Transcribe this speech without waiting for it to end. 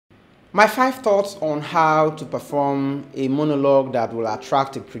My 5 thoughts on how to perform a monologue that will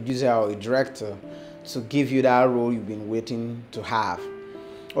attract a producer or a director to give you that role you've been waiting to have.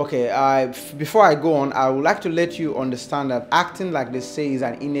 Okay, before I go on, I would like to let you understand that acting, like they say, is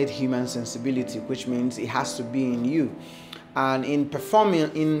an innate human sensibility, which means it has to be in you. And in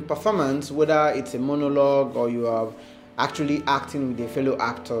performance, whether it's a monologue or you are actually acting with your fellow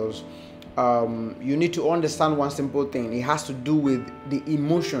actors, you need to understand one simple thing. It has to do with the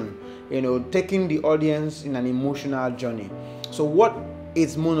emotion, taking the audience in an emotional journey. So what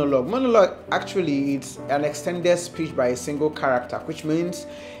is monologue? Monologue, actually, it's an extended speech by a single character, which means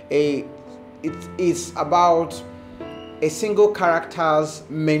it is about a single character's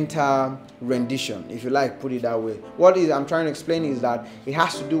mental rendition, if you like, put it that way. What I'm trying to explain is that it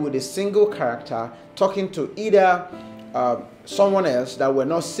has to do with a single character talking to either someone else that we're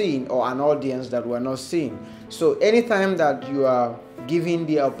not seeing or an audience that we're not seeing. So anytime that you are given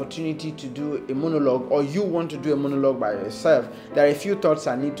the opportunity to do a monologue, or you want to do a monologue by yourself, there are a few thoughts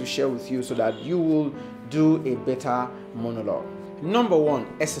I need to share with you so that you will do a better monologue. Number one,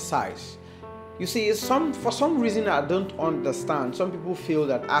 exercise. You see, for some reason I don't understand, some people feel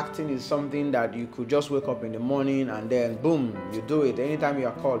that acting is something that you could just wake up in the morning and then boom, you do it. Anytime you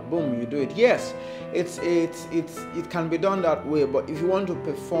are called, boom, you do it. Yes, it can be done that way, but if you want to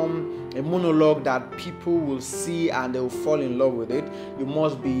perform a monologue that people will see and they will fall in love with it, you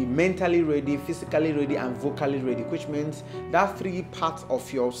must be mentally ready, physically ready, and vocally ready, which means that 3 parts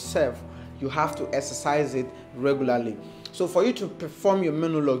of yourself, you have to exercise it regularly. So for you to perform your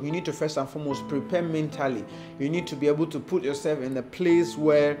monologue, you need to first and foremost prepare mentally. You need to be able to put yourself in a place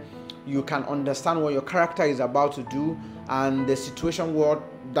where you can understand what your character is about to do and the situation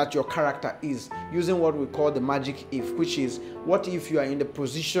that your character is, using what we call the magic if, which is, what if you are in the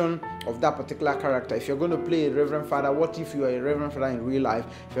position of that particular character? If you're going to play a reverend father, what if you are a reverend father in real life?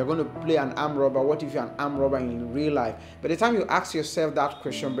 If you're going to play an armed robber, what if you're an armed robber in real life? By the time you ask yourself that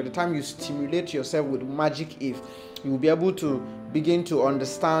question, by the time you stimulate yourself with magic if, you will be able to begin to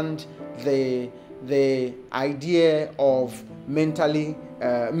understand the idea of mentally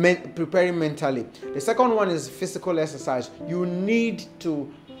preparing mentally. The second one is physical exercise. You need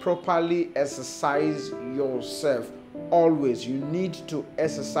to properly exercise yourself always. You need to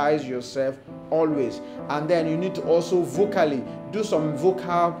exercise yourself always. And then you need to also vocally do some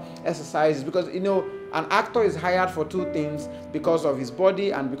vocal exercises, because an actor is hired for 2 things, because of his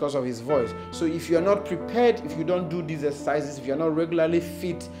body and because of his voice. So if you're not prepared, if you don't do these exercises, if you're not regularly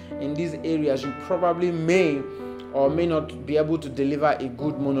fit in these areas, you probably may or may not be able to deliver a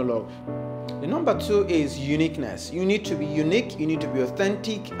good monologue. The number 2 is uniqueness. You need to be unique, you need to be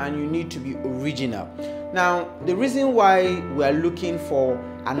authentic, and you need to be original. Now, the reason why we're looking for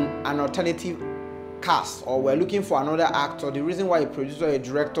an alternative cast, or we're looking for another actor, the reason why a producer or a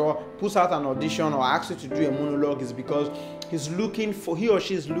director puts out an audition or asks you to do a monologue is because he or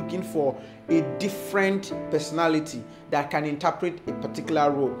she is looking for a different personality that can interpret a particular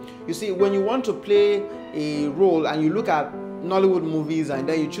role. You see, when you want to play a role and you look at Nollywood movies and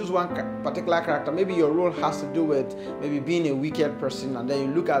then you choose one particular character, maybe your role has to do with maybe being a wicked person, and then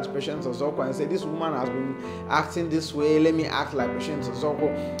you look at Patience Ozoko and say, this woman has been acting this way, let me act like Patience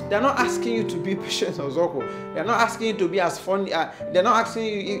Ozoko. They're not asking you to be Patience Ozoko. They're not asking you to be as funny. They're not asking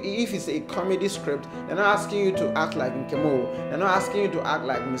you if it's a comedy script. They're not asking you to act like Nkemo. They're not asking you to act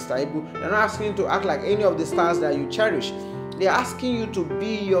like Mr. Ibu. They're not asking you to act like any of the stars that you cherish. They're asking you to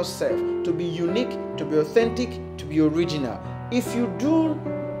be yourself, to be unique, to be authentic, to be original. If you do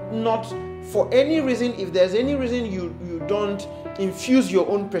not, for any reason, if there's any reason you don't infuse your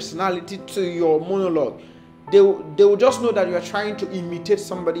own personality to your monologue, they will just know that you are trying to imitate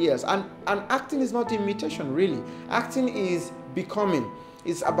somebody else. And acting is not imitation, really. Acting is becoming.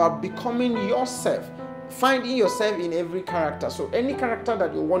 It's about becoming yourself. Finding yourself in every character. So any character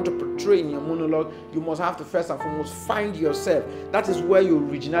that you want to portray in your monologue, you must have to first and foremost find yourself. That is where your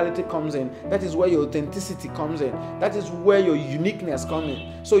originality comes in. That is where your authenticity comes in. That is where your uniqueness comes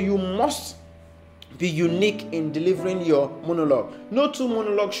in. So you must be unique in delivering your monologue. No 2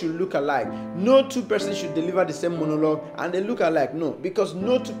 monologues should look alike. No 2 persons should deliver the same monologue and they look alike. No, because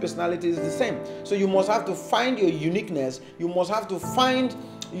no 2 personalities is the same. So you must have to find your uniqueness. You must have to find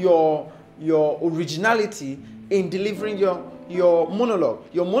your originality in delivering your your monologue.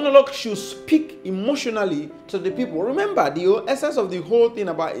 Your monologue should speak emotionally to the people. Remember, the essence of the whole thing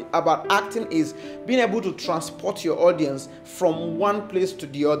about acting is being able to transport your audience from one place to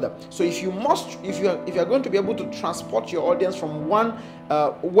the other. So if you're going to be able to transport your audience from one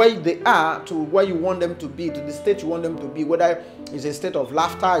where they are to where you want them to be, to the state you want them to be, whether it's a state of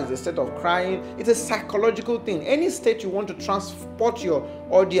laughter, it's a state of crying, it's a psychological thing. Any state you want to transport your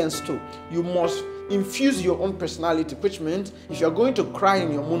audience to, you must infuse your own personality, which means if you're going to cry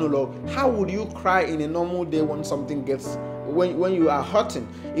in your monologue, how would you cry in a normal day when something gets, when you are hurting?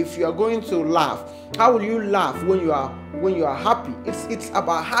 If you are going to laugh, how will you laugh when you are happy? It's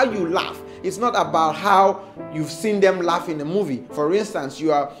about how you laugh. It's not about how you've seen them laugh in a movie. For instance,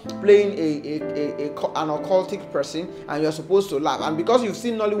 you are playing an occultic person and you're supposed to laugh, and because you've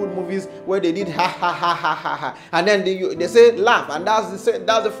seen Nollywood movies where they did ha ha ha ha ha ha, and then they say laugh, and that's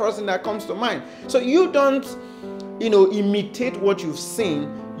the first thing that comes to mind. So you don't imitate what you've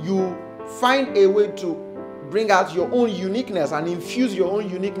seen. You find a way to bring out your own uniqueness and infuse your own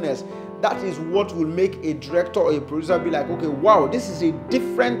uniqueness. That is what will make a director or a producer be like, okay, wow, this is a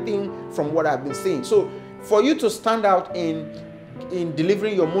different thing from what I've been seeing. So for you to stand out in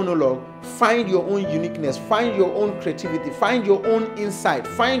delivering your monologue, find your own uniqueness, find your own creativity, find your own insight,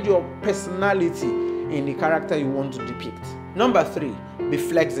 find your personality in the character you want to depict. Number 3, be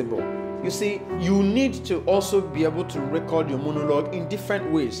flexible. You see, you need to also be able to record your monologue in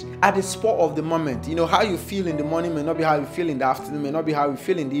different ways at the spur of the moment. How you feel in the morning may not be how you feel in the afternoon, may not be how you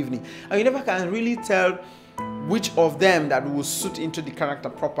feel in the evening. And you never can really tell which of them that will suit into the character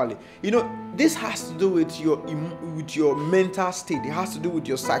properly. This has to do with your mental state. It has to do with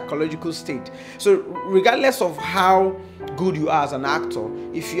your psychological state. So regardless of how good you are as an actor,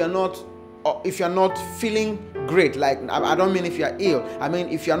 if you're not feeling great, like I don't mean if you're ill, I mean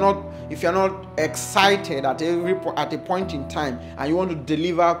if you're not excited at a point in time and you want to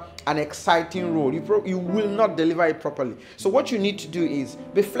deliver an exciting role, you will not deliver it properly. So what you need to do is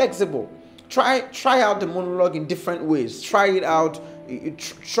be flexible. Try out the monologue in different ways. Try it out.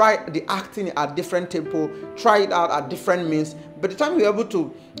 Try the acting at different tempo. Try it out at different means. By the time you're able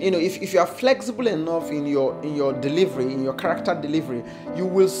to, if you are flexible enough in your delivery, in your character delivery, you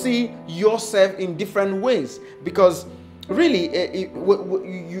will see yourself in different ways. Because really,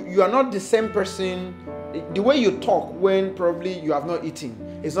 you are not the same person. The way you talk when probably you have not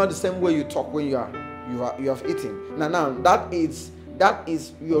eaten, it's not the same way you talk when you have eaten. Now that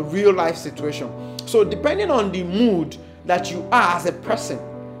is your real life situation. So depending on the mood that you are as a person,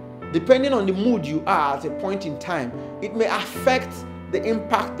 depending on the mood you are at a point in time, it may affect the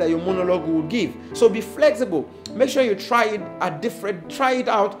impact that your monologue will give. So be flexible. Make sure you try it out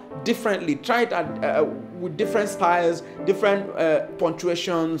differently. Try it with different styles, different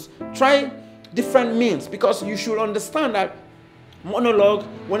punctuations. Try different means, because you should understand that monologue,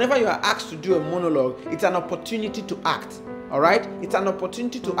 whenever you are asked to do a monologue, it's an opportunity to act. All right, it's an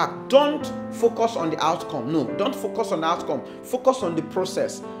opportunity to act. Don't focus on the outcome. No, don't focus on the outcome. Focus on the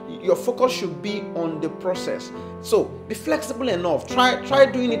process. Your focus should be on the process. So be flexible enough. Try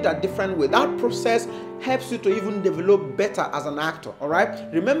doing it a different way. That process helps you to even develop better as an actor. All right.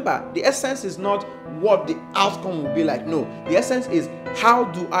 Remember, the essence is not what the outcome will be like. No, the essence is how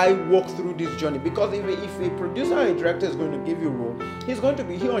do I walk through this journey? Because if a producer or a director is going to give you a role, he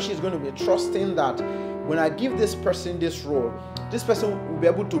or she is going to be trusting that when I give this person this role, this person will be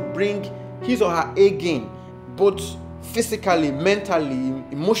able to bring his or her A game, both physically, mentally,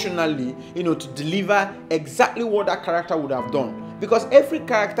 emotionally, to deliver exactly what that character would have done. Because every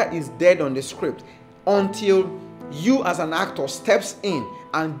character is dead on the script until you as an actor steps in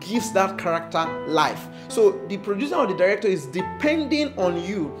and gives that character life. So the producer or the director is depending on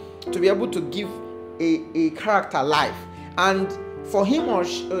you to be able to give a character life. And for him or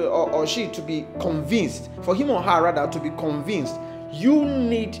she to be convinced, for him or her rather to be convinced, you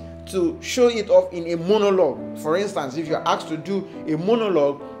need to show it off in a monologue. For instance, if you're asked to do a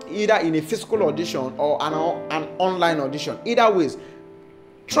monologue either in a physical audition or an online audition, either ways,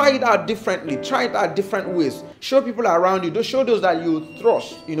 try it out differently. Try it out different ways. Show people around you. Show those that you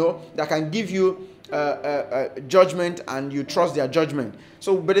trust, that can give you judgment and you trust their judgment.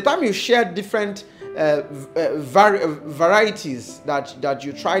 So by the time you share different varieties that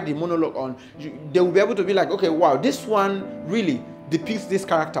you try the monologue on, they will be able to be like, okay, wow, this one really depicts this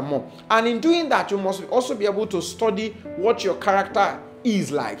character more. And in doing that, you must also be able to study what your character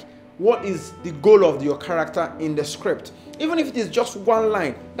is like. What is the goal of your character in the script? Even if it is just one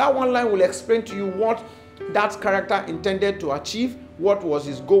line, that one line will explain to you what that character intended to achieve, what was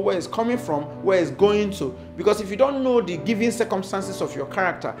his goal, where he's coming from, where he's going to. Because if you don't know the given circumstances of your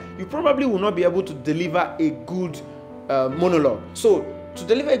character, you probably will not be able to deliver a good monologue. So to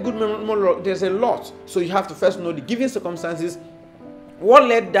deliver a good monologue, there's a lot. So you have to first know the given circumstances. What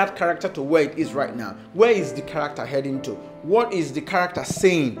led that character to where it is right now? Where is the character heading to? What is the character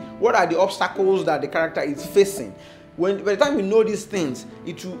saying? What are the obstacles that the character is facing? By the time you know these things,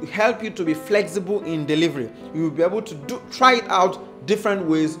 it will help you to be flexible in delivery. You will be able to try it out different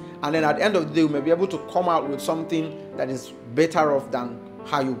ways, and then at the end of the day, you may be able to come out with something that is better off than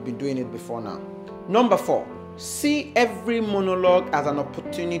how you've been doing it before now. Number 4, see every monologue as an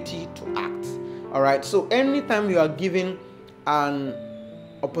opportunity to act. All right. So anytime you are given an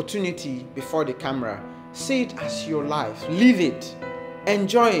opportunity before the camera, see it as your life. Live it.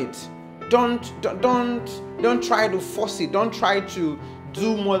 Enjoy it. Don't try to force it. Don't try to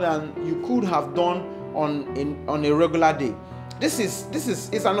do more than you could have done on a regular day. This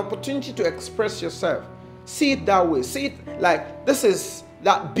is an opportunity to express yourself. See it that way. See it like this is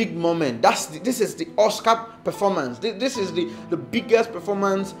that big moment. This is the Oscar performance. This is the biggest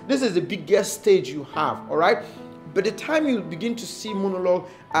performance. This is the biggest stage you have. All right. By the time you begin to see monologue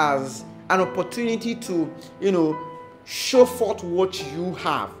as an opportunity to, show forth what you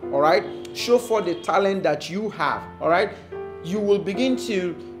have, all right, show forth the talent that you have, all right, you will begin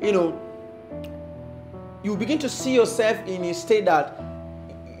to, you begin to see yourself in a state that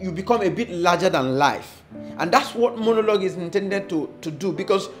you become a bit larger than life. And that's what monologue is intended to do,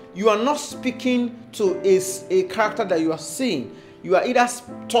 because you are not speaking to a character that you are seeing. You are either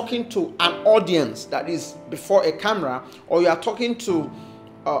talking to an audience that is before a camera, or you are talking to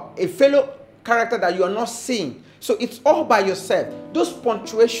a fellow character that you are not seeing. So it's all by yourself. Those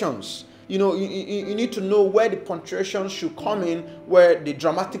punctuations, you need to know where the punctuations should come in, where the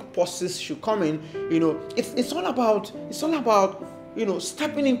dramatic pauses should come in. It's all about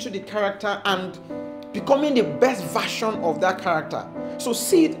stepping into the character and becoming the best version of that character. So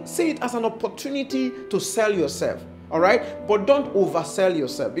see it as an opportunity to sell yourself. All right, but don't oversell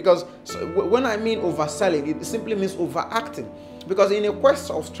yourself, because when I mean overselling, it simply means overacting. Because in a quest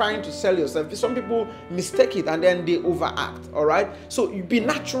of trying to sell yourself, some people mistake it and then they overact. All right, so you be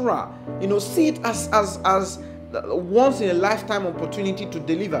natural. See it as once in a lifetime opportunity to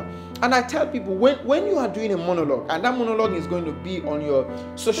deliver. And I tell people, when you are doing a monologue, and that monologue is going to be on your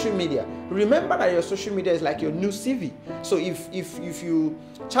social media, remember that your social media is like your new CV. So if you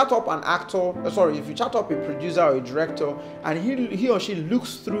chat up an actor, if you chat up a producer or a director, and he or she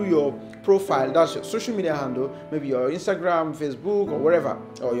looks through your profile, that's your social media handle, maybe your Instagram, Facebook, or whatever,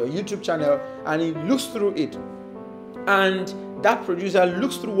 or your YouTube channel, and he looks through it, and that producer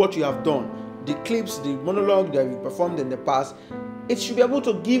looks through what you have done, the clips, the monologue that you performed in the past, it should be able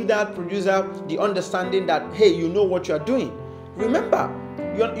to give that producer the understanding that, hey, you know what you are doing. Remember,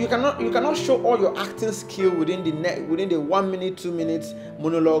 you cannot show all your acting skill within the 1 minute, 2 minutes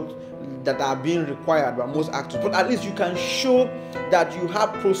monologue that are being required by most actors, but at least you can show that you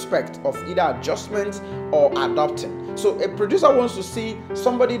have prospect of either adjustments or adapting. So a producer wants to see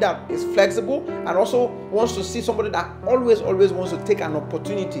somebody that is flexible, and also wants to see somebody that always wants to take an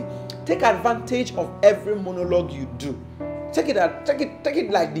opportunity. Take advantage of every monologue you do. Take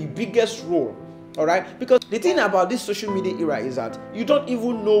it like the biggest role. All right, because the thing about this social media era is that you don't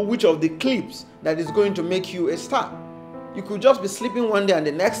even know which of the clips that is going to make you a star. You could just be sleeping one day, and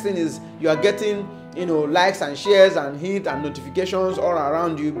the next thing is you are getting likes and shares and hits and notifications all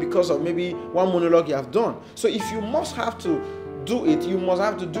around you because of maybe one monologue you have done. So if you must have to do it, you must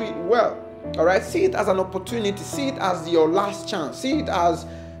have to do it well. All right, see it as an opportunity. See it as your last chance. See it as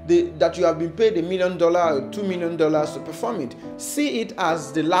that you have been paid $1 million or $2 million to perform it. See it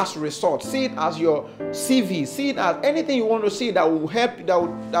as the last resort. See it as your CV. See it as anything you want to see that will help, that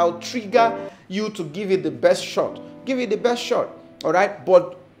will trigger you to give it the best shot. Give it the best shot. All right,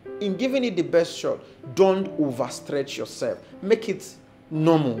 but in giving it the best shot, don't overstretch yourself. Make it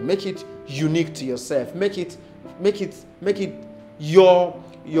normal. Make it unique to yourself. Make it your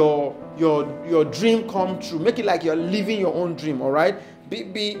dream come true. Make it like you're living your own dream. All right.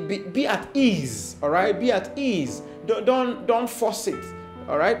 Be at ease. All right. Be at ease. Don't force it.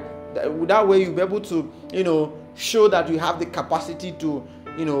 All right. That way you'll be able to show that you have the capacity to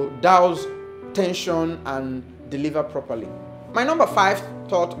douse tension and deliver properly. My number 5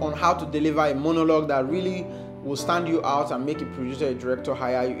 thought on how to deliver a monologue that really will stand you out and make a producer, a director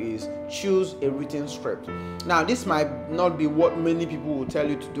hire you is choose a written script. Now, this might not be what many people will tell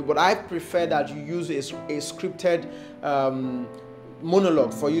you to do, but I prefer that you use a scripted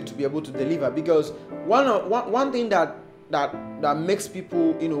monologue for you to be able to deliver, because one thing that makes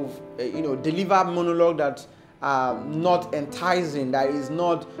people deliver monologue that not enticing, that is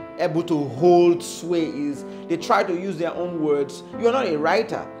not able to hold sway, is they try to use their own words. You're not a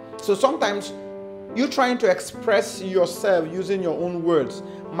writer, so sometimes you trying to express yourself using your own words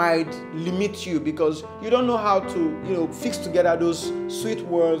might limit you, because you don't know how to, fix together those sweet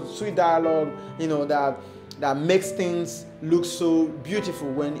words, sweet dialogue, that makes things look so beautiful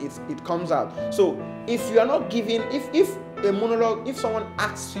when it comes out. So if you are not giving, if a monologue, if someone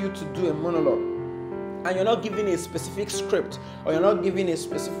asks you to do a monologue and you're not giving a specific script, or you're not giving a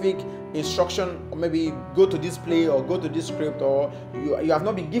specific instruction, or maybe go to this play or go to this script, or you have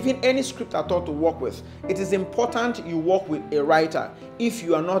not been given any script at all to work with, it is important you work with a writer. If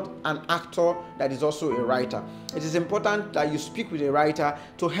you are not an actor that is also a writer, it is important that you speak with a writer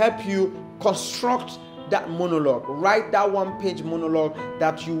to help you construct that monologue. Write that one-page monologue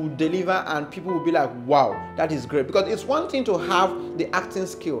that you will deliver and people will be like, wow, that is great. Because it's one thing to have the acting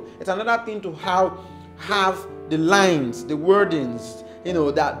skill, it's another thing to have the lines, the wordings,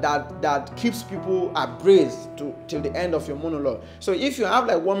 that keeps people abreast till the end of your monologue. So if you have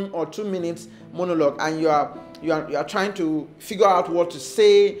like 1 or 2 minutes monologue and you are trying to figure out what to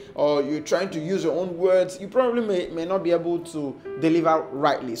say, or you're trying to use your own words, you probably may not be able to deliver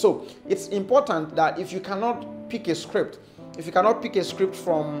rightly. So it's important that if you cannot pick a script,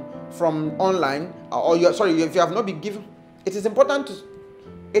 from online, or if you have not been given, it is important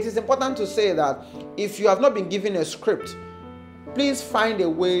to say that if you have not been given a script, please find a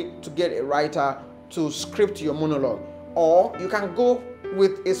way to get a writer to script your monologue. Or you can go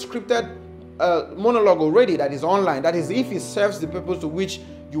with a scripted monologue already that is online. That is, if it serves the purpose to which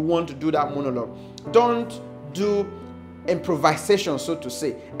you want to do that monologue. Don't do improvisation, so to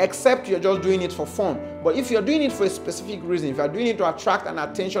say, except you're just doing it for fun. But if you're doing it for a specific reason, if you're doing it to attract an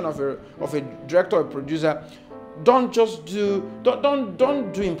attention of a director or producer, don't do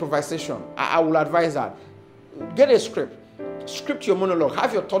improvisation. I will advise that. Get a script. Script your monologue.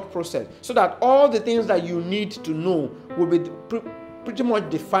 Have your thought process, so that all the things that you need to know will be pretty much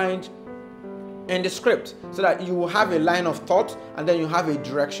defined in the script, so that you will have a line of thought and then you have a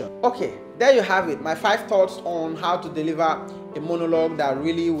direction. Okay, there you have it. My 5 thoughts on how to deliver a monologue that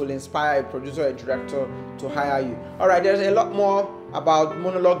really will inspire a producer or a director to hire you. All right, there's a lot more about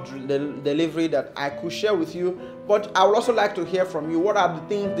monologue delivery that I could share with you, but I would also like to hear from you. What are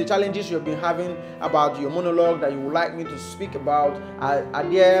the challenges you've been having about your monologue that you would like me to speak about? Are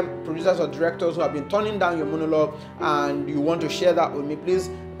there producers or directors who have been turning down your monologue and you want to share that with me? Please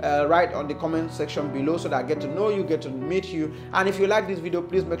write on the comment section below, so that I get to know you, get to meet you. And if you like this video,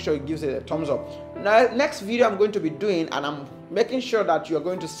 please make sure you give it a thumbs up. Now, next video I'm going to be doing, and I'm making sure that you're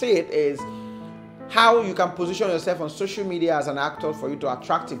going to see it, is how you can position yourself on social media as an actor for you to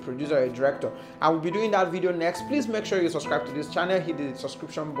attract a producer or a director. I will be doing that video next. Please make sure you subscribe to this channel, hit the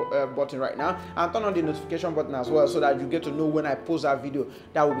subscription button right now, and turn on the notification button as well, so that you get to know when I post that video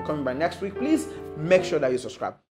that will be coming by next week. Please make sure that you subscribe.